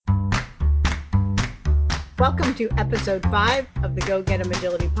Welcome to episode 5 of the Go Get 'em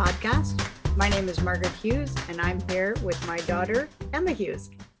Agility podcast. My name is Margaret Hughes, and I'm here with my daughter, Emma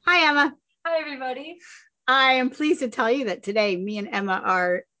Hughes. Hi, Emma. Hi, everybody. I am pleased to tell you that today me and Emma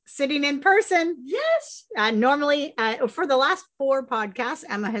are sitting in person. Yes. Normally, for the last 4 podcasts,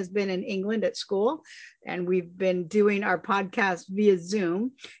 Emma has been in England at school, and we've been doing our podcast via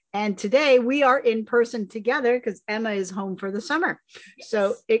Zoom. And today we are in person together because Emma is home for the summer. Yes.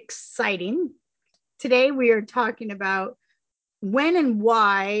 So exciting. Today we are talking about when and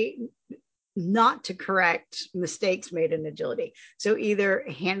why not to correct mistakes made in agility. So either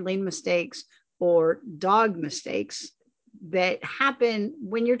handling mistakes or dog mistakes that happen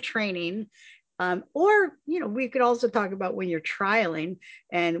when you're training, or we could also talk about when you're trialing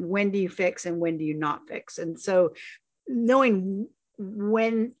and when do you fix and when do you not fix. And so knowing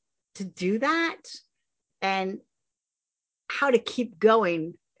when to do that and how to keep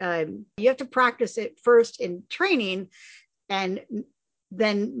going, you have to practice it first in training, and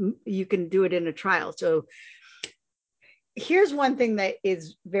then you can do it in a trial. So here's one thing that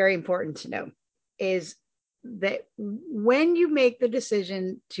is very important to know is that when you make the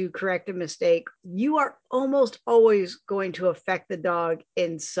decision to correct a mistake, you are almost always going to affect the dog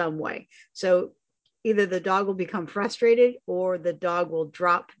in some way. So either the dog will become frustrated or the dog will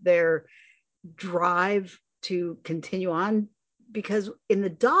drop their drive to continue on, because in the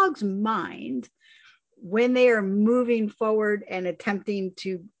dog's mind, when they are moving forward and attempting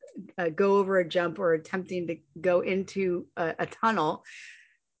to go over a jump or attempting to go into a tunnel,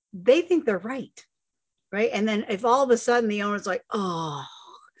 they think they're right. And then if all of a sudden the owner's like, oh,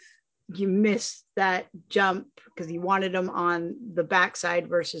 you missed that jump because you wanted them on the backside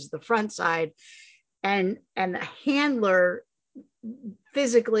versus the front side, and the handler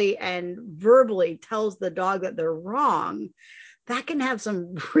physically and verbally tells the dog that they're wrong, that can have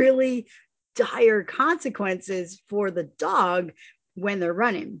some really dire consequences for the dog when they're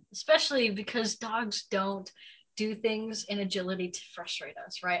running. Especially because dogs don't do things in agility to frustrate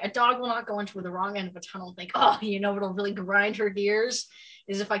us, right? A dog will not go into the wrong end of a tunnel and think, oh, what'll really grind her gears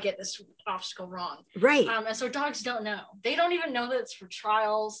is if I get this obstacle wrong. Right. And so dogs don't know. They don't even know that it's for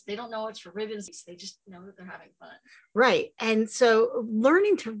trials. They don't know it's for ribbons. They just know that they're having fun. Right. And so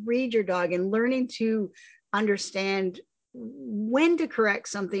learning to read your dog and learning to understand when to correct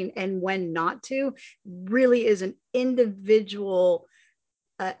something and when not to really is an individual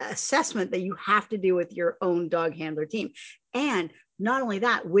assessment that you have to do with your own dog handler team. And not only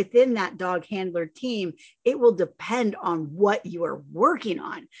that, within that dog handler team, it will depend on what you are working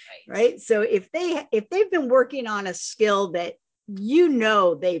on, right? So if they've been working on a skill that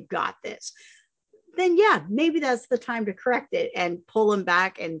they've got this, then yeah, maybe that's the time to correct it and pull them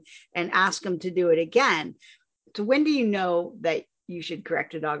back and ask them to do it again. So when do you know that you should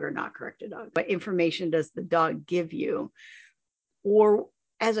correct a dog or not correct a dog? What information does the dog give you? Or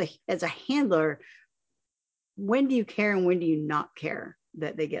as a handler, when do you care and when do you not care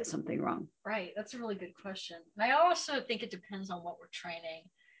that they get something wrong? Right. That's a really good question. And I also think it depends on what we're training,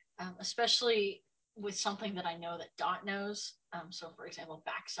 especially with something that I know that Dot knows. So for example,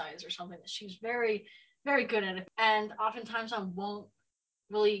 backsides or something that she's very, very good at. And oftentimes I won't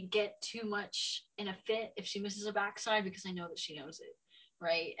really get too much in a fit if she misses a backside because I know that she knows it.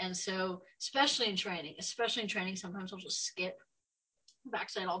 Right. And so especially in training, sometimes I'll just skip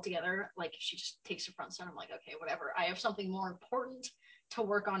backside altogether. Like if she just takes the front side, I'm like, okay, whatever. I have something more important to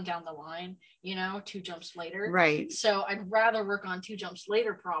work on down the line, 2 jumps later. Right. So I'd rather work on 2 jumps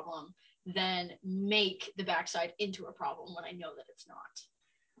later problem than make the backside into a problem when I know that it's not.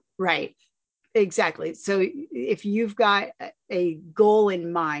 Right. Exactly. So if you've got a goal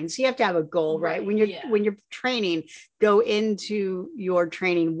in mind, so you have to have a goal, right? When you're training, go into your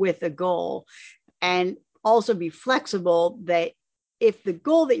training with a goal, and also be flexible that if the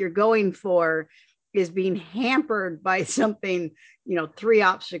goal that you're going for is being hampered by something, 3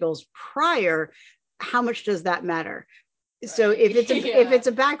 obstacles prior, how much does that matter? Right. So if it's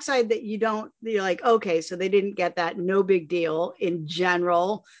a backside that you're like, okay, so they didn't get that, no big deal. In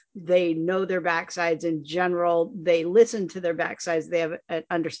general, they know their backsides. In general, they listen to their backsides. They have an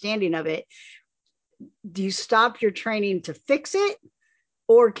understanding of it. Do you stop your training to fix it,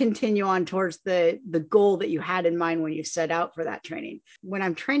 or continue on towards the goal that you had in mind when you set out for that training? When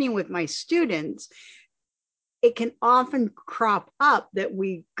I'm training with my students, it can often crop up that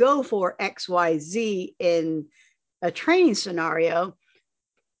we go for XYZ in a training scenario,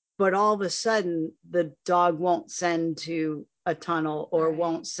 but all of a sudden the dog won't send to a tunnel or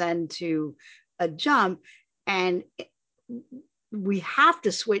won't send to a jump. And we have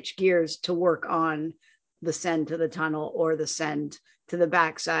to switch gears to work on the send to the tunnel or the send to the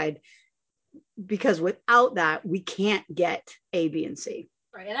backside, because without that, we can't get A, B, and C.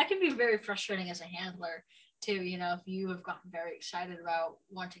 Right. And that can be very frustrating as a handler too. You know, if you have gotten very excited about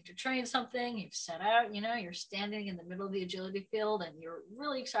wanting to train something, you've set out, you know, you're standing in the middle of the agility field and you're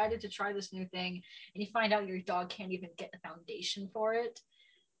really excited to try this new thing, and you find out your dog can't even get the foundation for it,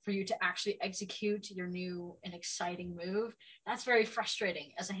 for you to actually execute your new and exciting move. That's very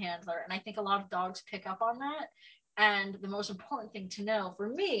frustrating as a handler. And I think a lot of dogs pick up on that. And the most important thing to know for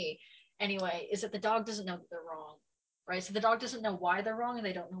me, anyway, is that the dog doesn't know that they're wrong, right? So the dog doesn't know why they're wrong, and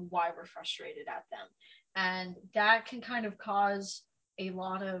they don't know why we're frustrated at them. And that can kind of cause a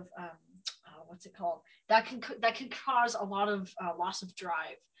lot of, what's it called? That can cause a lot of loss of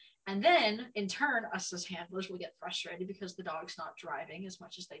drive. And then, in turn, us as handlers will get frustrated because the dog's not driving as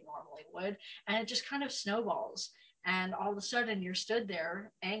much as they normally would. And it just kind of snowballs. And all of a sudden, you're stood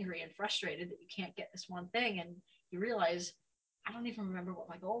there angry and frustrated that you can't get this one thing. And you realize, I don't even remember what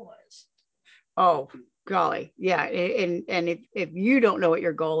my goal was. Oh, golly. Yeah. And if you don't know what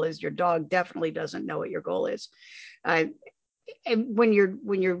your goal is, your dog definitely doesn't know what your goal is. And when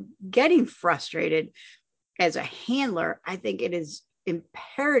you're getting frustrated as a handler, I think it is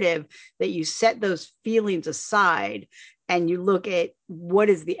imperative that you set those feelings aside and you look at what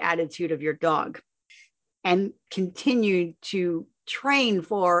is the attitude of your dog and continue to train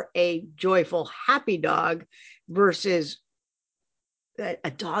for a joyful, happy dog versus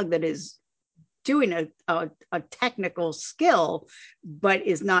a dog that is doing a technical skill, but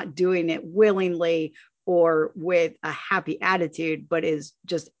is not doing it willingly or with a happy attitude, but is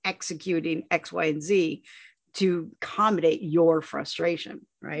just executing X, Y, and Z to accommodate your frustration,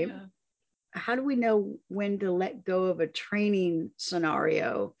 right? Yeah. How do we know when to let go of a training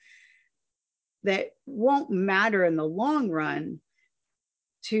scenario that won't matter in the long run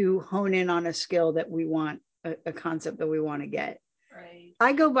to hone in on a skill that we want, a concept that we want to get? Right.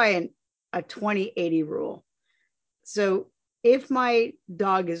 I go by a 20-80 rule. So if my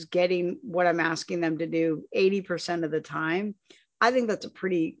dog is getting what I'm asking them to do 80% of the time, I think that's a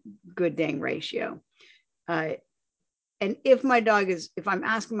pretty good dang ratio. And if I'm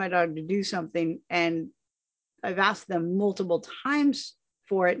asking my dog to do something and I've asked them multiple times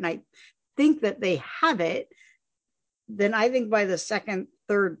for it and I think that they have it, then I think by the second,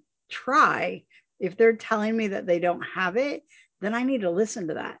 third try, if they're telling me that they don't have it, then I need to listen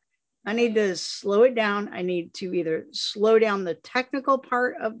to that. I need to slow it down. I need to either slow down the technical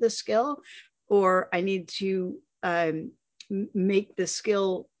part of the skill, or I need to make the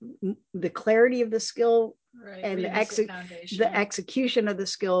skill, the clarity of the skill, right, and the execution of the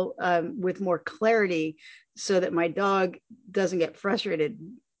skill with more clarity so that my dog doesn't get frustrated.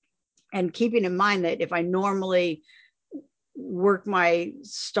 And keeping in mind that if I normally work my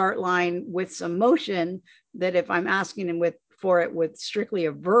start line with some motion, that if I'm asking him for it with strictly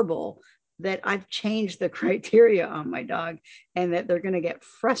a verbal, that I've changed the criteria on my dog and that they're going to get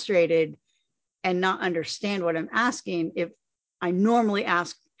frustrated and not understand what I'm asking if I normally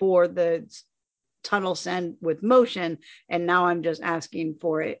ask for the tunnel send with motion, and now I'm just asking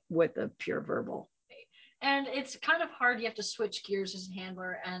for it with a pure verbal. And it's kind of hard. You have to switch gears as a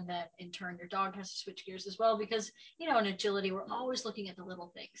handler, and then in turn your dog has to switch gears as well, because you know in agility we're always looking at the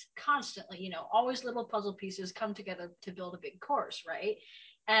little things constantly. You know, always little puzzle pieces come together to build a big course, right?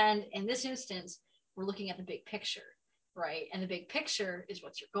 And in this instance we're looking at the big picture, right? And the big picture is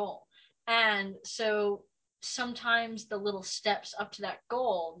what's your goal. And so sometimes the little steps up to that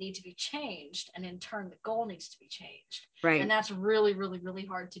goal need to be changed, and in turn the goal needs to be changed, right? And that's really really really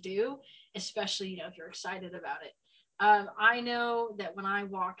hard to do, especially you know if you're excited about it. I know that when I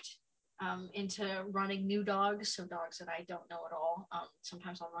walked into running new dogs, so dogs that I don't know at all,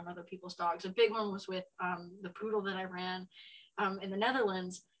 sometimes I'll run other people's dogs. A big one was with the poodle that I ran in the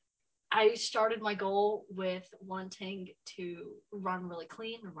Netherlands. I started my goal with wanting to run really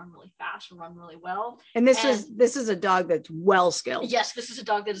clean, and run really fast, and run really well. And this is a dog that's well skilled. Yes, this is a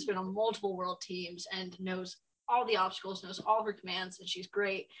dog that has been on multiple world teams and knows all the obstacles, knows all her commands, and she's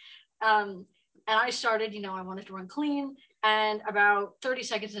great. And I started, you know, I wanted to run clean, and about 30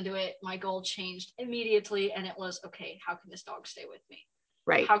 seconds into it, my goal changed immediately, and it was, okay, how can this dog stay with me?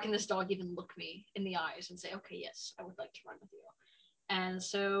 Right. How can this dog even look me in the eyes and say, okay, yes, I would like to run with you? And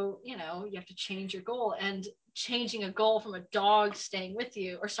so, you know, you have to change your goal, and changing a goal from a dog staying with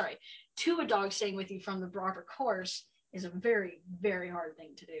you, or sorry, to a dog staying with you from the broader course is a very, very hard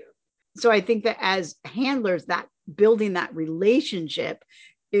thing to do. So I think that as handlers, that building that relationship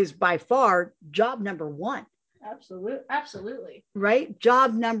is by far job number one. Absolutely. Right?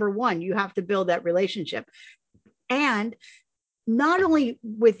 Job number one, you have to build that relationship. And not only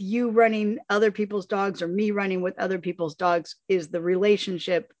with you running other people's dogs or me running with other people's dogs is the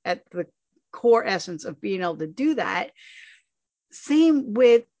relationship at the core essence of being able to do that. Same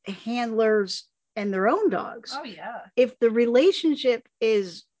with handlers and their own dogs. Oh yeah. If the relationship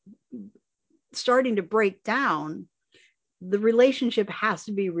is starting to break down, the relationship has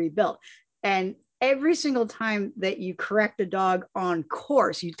to be rebuilt. And every single time that you correct a dog on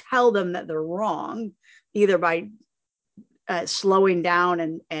course, you tell them that they're wrong, either by slowing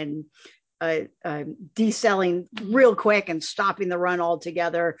down and decelling real quick and stopping the run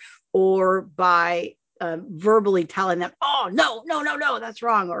altogether, or by verbally telling them, oh, no, that's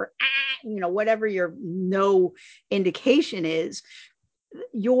wrong, or whatever your no indication is,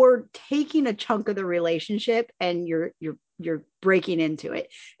 you're taking a chunk of the relationship and you're breaking into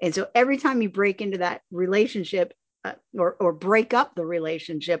it. And so every time you break into that relationship, or break up the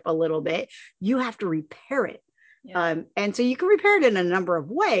relationship a little bit, you have to repair it. Yeah. And so you can repair it in a number of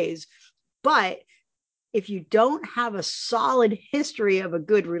ways, but if you don't have a solid history of a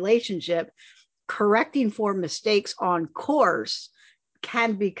good relationship, correcting for mistakes on course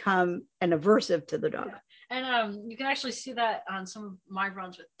can become an aversive to the dog. Yeah. And you can actually see that on some of my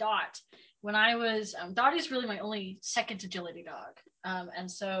runs with Dot. When I was, Dottie's really my only second agility dog. And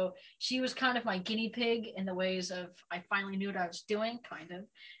so she was kind of my guinea pig in the ways of, I finally knew what I was doing, kind of.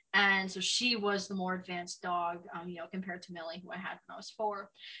 And so she was the more advanced dog, compared to Millie, who I had when I was 4.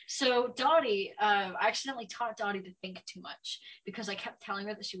 So Dottie, I accidentally taught Dottie to think too much because I kept telling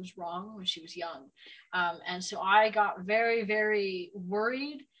her that she was wrong when she was young. And so I got very, very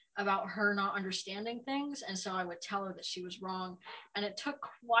worried about her not understanding things. And so I would tell her that she was wrong. And it took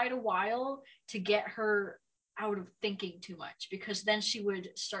quite a while to get her out of thinking too much, because then she would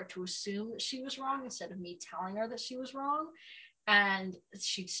start to assume that she was wrong instead of me telling her that she was wrong. And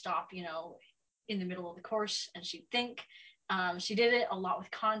she'd stop, in the middle of the course, and she'd think. She did it a lot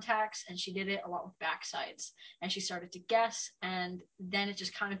with contacts, and she did it a lot with backsides, and she started to guess, and then it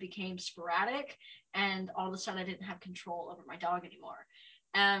just kind of became sporadic, and all of a sudden I didn't have control over my dog anymore.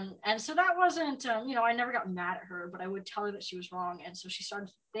 And so that wasn't, I never got mad at her, but I would tell her that she was wrong. And so she started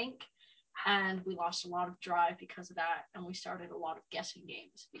to think, and we lost a lot of drive because of that. And we started a lot of guessing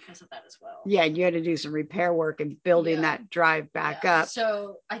games because of that as well. Yeah, you had to do some repair work and building that drive back up.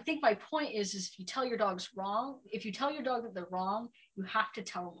 So I think my point is if you tell your dogs wrong, if you tell your dog that they're wrong, you have to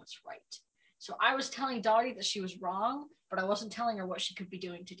tell them what's right. So I was telling Dottie that she was wrong, but I wasn't telling her what she could be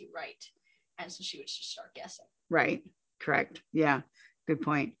doing to do right. And so she would just start guessing. Right. Correct. Yeah. Good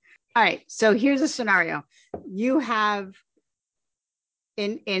point. All right. So here's a scenario. You have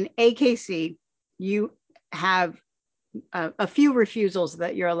in AKC, you have a few refusals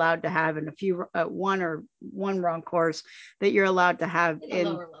that you're allowed to have, and a few one wrong course that you're allowed to have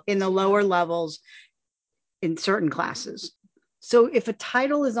in the lower levels in certain classes. So if a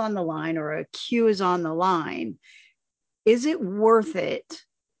title is on the line or a cue is on the line, is it worth it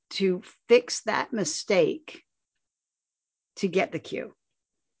to fix that mistake to get the cue?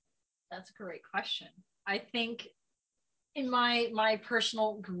 That's a great question. I think in my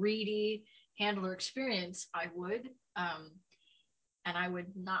personal greedy handler experience, I would. And I would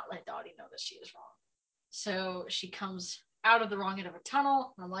not let Dottie know that she is wrong. So she comes out of the wrong end of a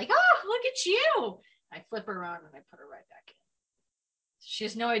tunnel, and I'm like, oh, look at you. I flip her around and I put her right back in. She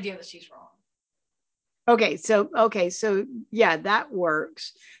has no idea that she's wrong. Okay, so yeah, that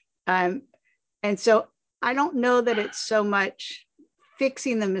works. And so I don't know that it's so much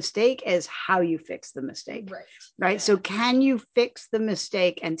fixing the mistake as how you fix the mistake. Right. Yeah. So can you fix the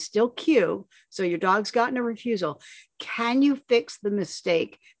mistake and still cue? So your dog's gotten a refusal. Can you fix the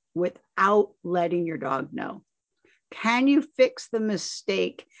mistake without letting your dog know? Can you fix the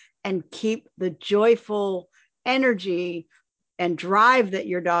mistake and keep the joyful energy and drive that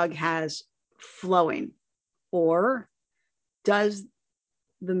your dog has flowing? Or does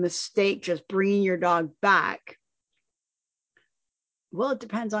the mistake just bringing your dog back? Well, it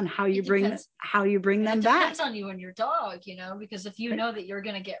depends on how you bring them back. It depends on you and your dog, because if you know that you're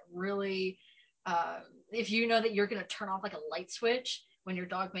going to get really, if you know that you're going to turn off like a light switch when your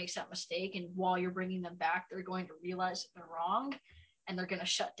dog makes that mistake, and while you're bringing them back, they're going to realize that they're wrong and they're going to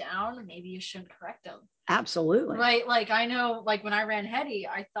shut down, maybe you shouldn't correct them. Absolutely. Right. Like I know, like when I ran Hetty,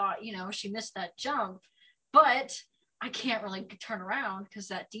 I thought, she missed that jump, but I can't really turn around because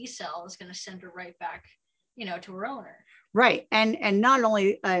that decel is going to send her right back, to her owner. Right. And not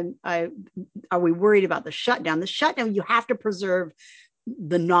only are we worried about the shutdown, you have to preserve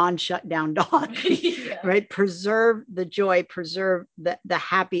the non-shutdown dog. Yeah. Right. Preserve the joy, preserve the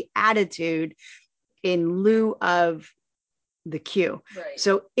happy attitude in lieu of the cue. Right.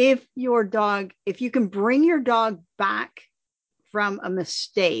 So if you can bring your dog back from a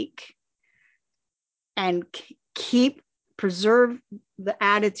mistake and keep preserve the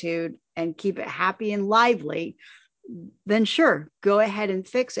attitude and keep it happy and lively, then sure, go ahead and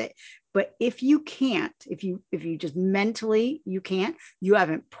fix it. But if you can't, if you just mentally you can't, you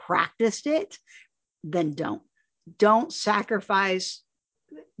haven't practiced it, then don't sacrifice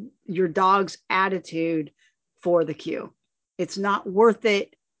your dog's attitude for the cue. It's not worth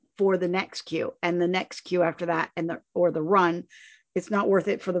it for the next cue and the next cue after that, and the run. It's not worth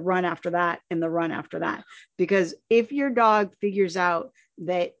it for the run after that and the run after that. Because if your dog figures out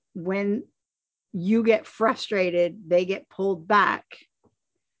that when you get frustrated, they get pulled back,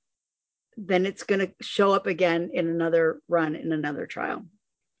 then it's going to show up again in another run, in another trial.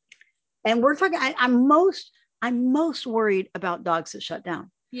 And we're talking, I'm most worried about dogs that shut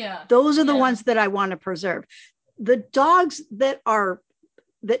down. Yeah. Those are the ones that I want to preserve. The dogs that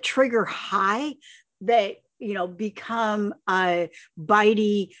trigger high, that, become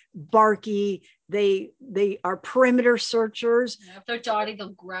bitey, barky. They are perimeter searchers. Yeah, if they're dotty, they'll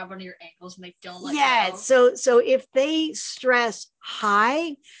grab onto your ankles and they don't let go. So if they stress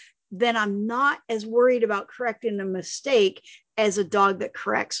high, then I'm not as worried about correcting a mistake as a dog that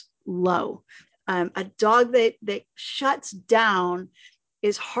corrects low. A dog that shuts down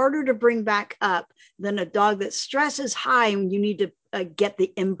is harder to bring back up than a dog that stresses high, and you need to get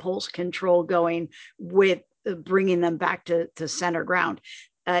the impulse control going with bringing them back to center ground.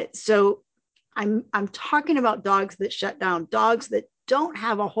 So I'm talking about dogs that shut down, dogs that don't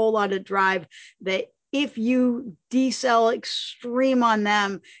have a whole lot of drive, that if you decel extreme on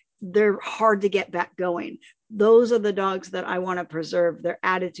them, they're hard to get back going. Those are the dogs that I want to preserve their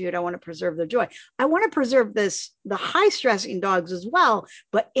attitude. I want to preserve their joy. I want to preserve the high stressing dogs as well,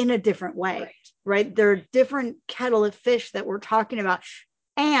 but in a different way, right? There are different kettle of fish that we're talking about.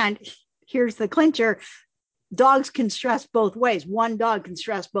 And here's the clincher. Dogs can stress both ways. One dog can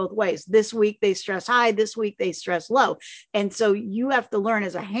stress both ways. This week they stress high, this week they stress low. And so you have to learn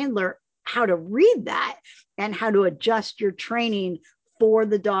as a handler how to read that and how to adjust your training for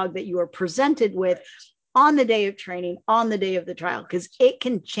the dog that you are presented with on the day of training, on the day of the trial, because it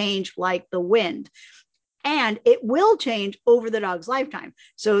can change like the wind. And it will change over the dog's lifetime.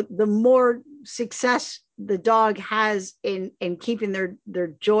 So the more success the dog has in keeping their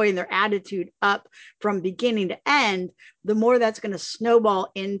joy and their attitude up from beginning to end, the more that's going to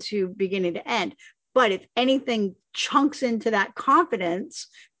snowball into beginning to end. But if anything chunks into that confidence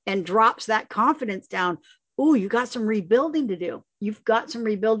and drops that confidence down, oh, you got some rebuilding to do. You've got some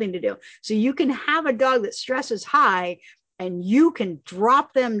rebuilding to do. So you can have a dog that stresses high and you can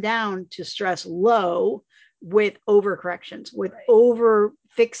drop them down to stress low with overcorrections, with over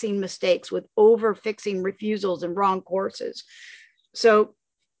fixing mistakes, with over fixing refusals and wrong courses. So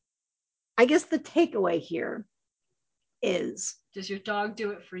I guess the takeaway here is, does your dog do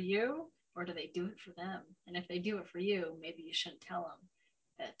it for you, or do they do it for them? And if they do it for you, maybe you shouldn't tell them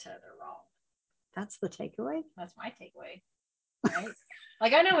that they're wrong. That's the takeaway. That's my takeaway. Right?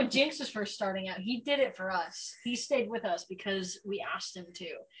 Like, I know when Jinx was first starting out, he did it for us. He stayed with us because we asked him to.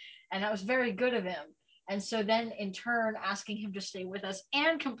 And that was very good of him. And so then in turn, asking him to stay with us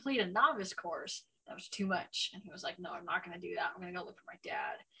and complete a novice course, that was too much. And he was like, no, I'm not going to do that. I'm going to go look for my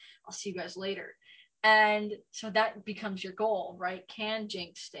dad. I'll see you guys later. And so that becomes your goal, right? Can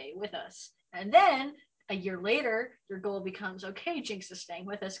Jinx stay with us? And then a year later, your goal becomes, okay, Jinx is staying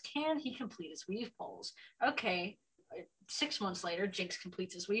with us. Can he complete his weave poles? Okay, 6 months later, Jinx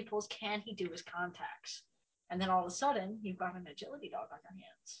completes his weave poles. Can he do his contacts? And then all of a sudden, you've got an agility dog on your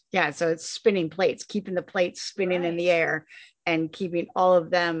hands. Yeah, so it's spinning plates, keeping the plates spinning in the air and keeping all of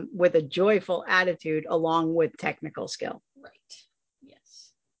them with a joyful attitude along with technical skill. Right.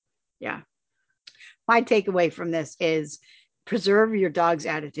 Yes. Yeah. My takeaway from this is preserve your dog's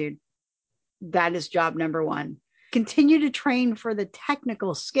attitude. That is job number one. Continue to train for the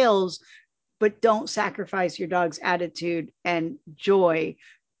technical skills, but don't sacrifice your dog's attitude and joy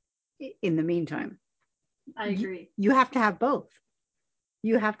in the meantime. I agree. You have to have both.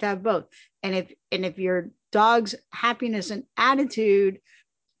 You have to have both. And if your dog's happiness and attitude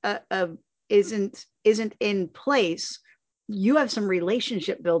isn't in place, you have some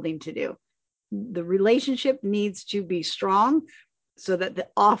relationship building to do. The relationship needs to be strong so that the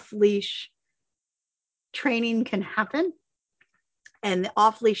off-leash training can happen. And the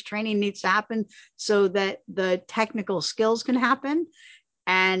off-leash training needs to happen so that the technical skills can happen.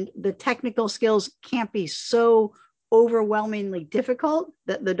 And the technical skills can't be so overwhelmingly difficult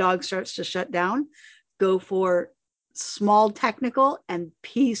that the dog starts to shut down. Go for small technical and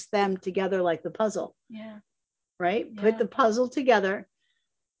piece them together like the puzzle. Yeah. Right? Yeah. Put the puzzle together.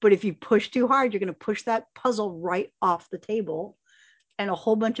 But if you push too hard, you're going to push that puzzle right off the table. And a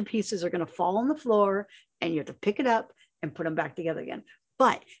whole bunch of pieces are going to fall on the floor and you have to pick it up and put them back together again.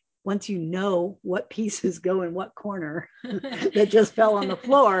 But once you know what pieces go in what corner that just fell on the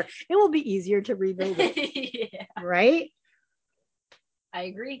floor, it will be easier to rebuild it. Yeah. Right? I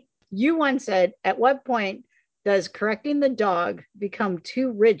agree. You once said, at what point does correcting the dog become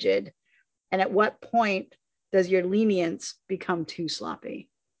too rigid? And at what point does your lenience become too sloppy?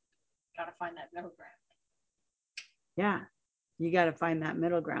 Gotta find that middle ground. Yeah, you got to find that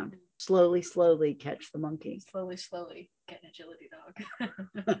middle ground. Slowly, slowly catch the monkey. Slowly get an agility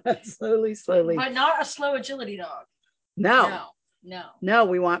dog. slowly. But not a slow agility dog. No. No,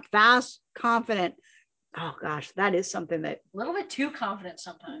 we want fast, confident. Oh gosh, that is something that a little bit too confident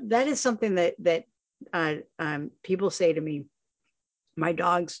sometimes. That is something that people say to me, my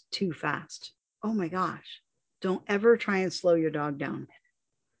dog's too fast. Oh my gosh, don't ever try and slow your dog down.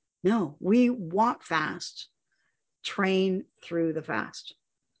 No, we want fast. Train through the fast.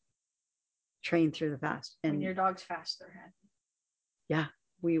 And when your dog's fast, they're happy. Yeah,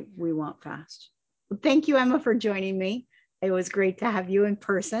 we want fast. Well, thank you, Emma, for joining me. It was great to have you in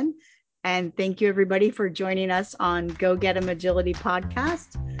person. And thank you, everybody, for joining us on Go Get 'em Agility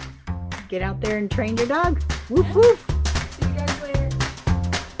podcast. Get out there and train your dog. Woof, woof.